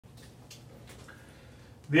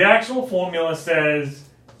The actual formula says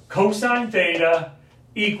cosine theta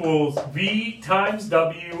equals V times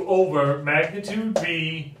W over magnitude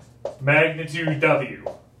V magnitude W.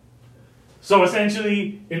 So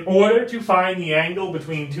essentially, in order to find the angle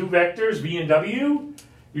between two vectors, V and W,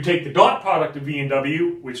 you take the dot product of V and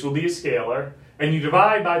W, which will be a scalar, and you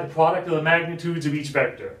divide by the product of the magnitudes of each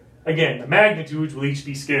vector. Again, the magnitudes will each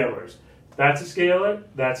be scalars. That's a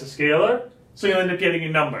scalar, so you'll end up getting a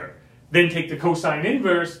number. Then take the cosine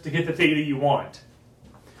inverse to get the theta you want.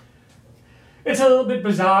 It's a little bit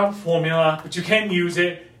bizarre formula, but you can use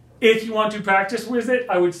it. If you want to practice with it,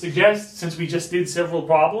 I would suggest, since we just did several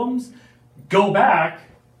problems, go back,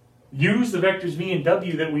 use the vectors V and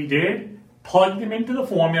W that we did, plug them into the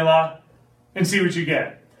formula, and see what you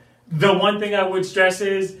get. The one thing I would stress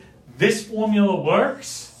is, this formula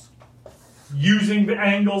works using the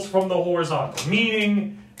angles from the horizontal.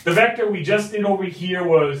 Meaning, the vector we just did over here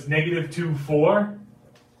was -2, 4.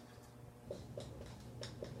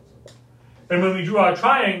 And when we drew our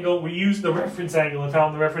triangle, we used the reference angle and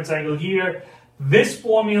found the reference angle here. This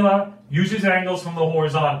formula uses angles from the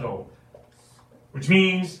horizontal, which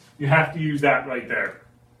means you have to use that right there.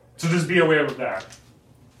 So just be aware of that.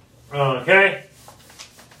 Okay?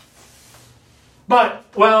 But,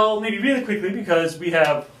 well, maybe really quickly, because we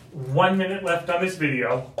have 1 minute left on this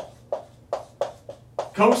video.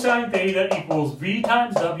 Cosine theta equals V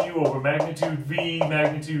times W over magnitude V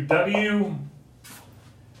magnitude W.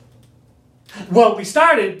 Well, we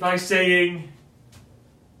started by saying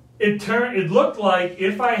it looked like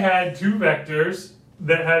if I had two vectors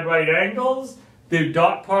that had right angles, their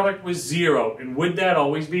dot product was 0. And would that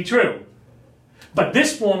always be true? But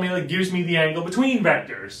this formula gives me the angle between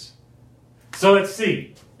vectors. So let's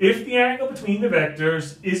see. If the angle between the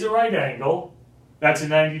vectors is a right angle, that's a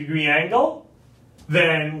 90-degree angle,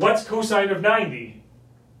 then what's cosine of 90?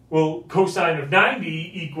 Well, cosine of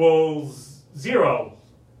 90 equals 0.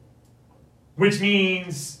 Which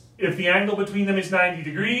means if the angle between them is 90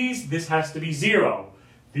 degrees, this has to be 0.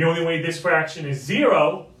 The only way this fraction is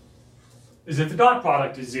 0 is if the dot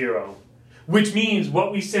product is 0. Which means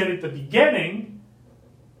what we said at the beginning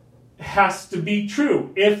has to be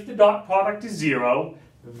true. If the dot product is 0,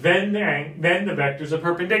 then the vectors are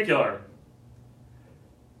perpendicular.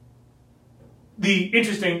 The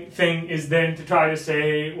interesting thing is then to try to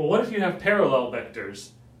say, well, what if you have parallel vectors?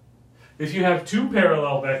 If you have two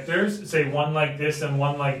parallel vectors, say one like this and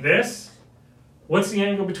one like this, what's the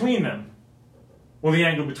angle between them? Well, the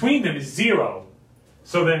angle between them is 0.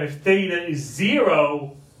 So then if theta is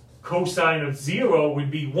 0, cosine of 0 would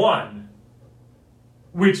be 1.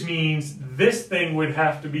 Which means this thing would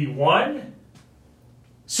have to be 1.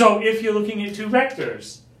 So if you're looking at two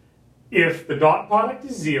vectors, if the dot product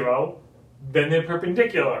is 0, then they're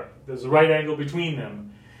perpendicular. There's a right angle between them.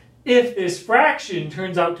 If this fraction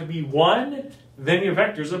turns out to be 1, then your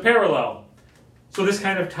vectors are parallel. So this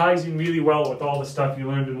kind of ties in really well with all the stuff you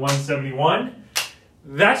learned in 171.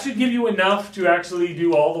 That should give you enough to actually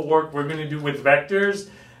do all the work we're going to do with vectors.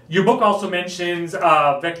 Your book also mentions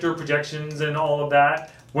vector projections and all of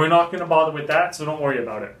that. We're not going to bother with that, so don't worry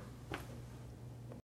about it.